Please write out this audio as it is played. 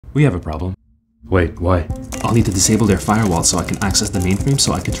we have a problem. Wait, why? I'll need to disable their firewall so I can access the mainframe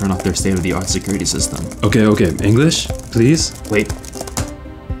so I can turn off their state-of-the-art security system. Okay, English, please? Wait.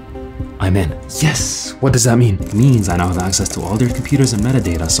 I'm in. Yes! What does that mean? It means I now have access to all their computers and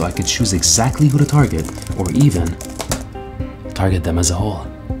metadata so I can choose exactly who to target, or even target them as a whole.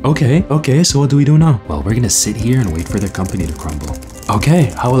 Okay, so what do we do now? Well, we're gonna sit here and wait for their company to crumble.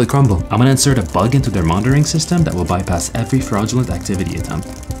 Okay, how will it crumble? I'm gonna insert a bug into their monitoring system that will bypass every fraudulent activity attempt.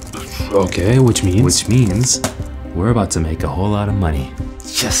 Okay, which means we're about to make a whole lot of money.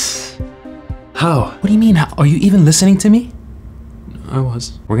 Yes! How? What do you mean, how? Are you even listening to me? I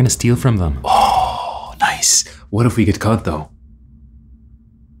was. We're gonna steal from them. Oh, nice. What if we get caught though?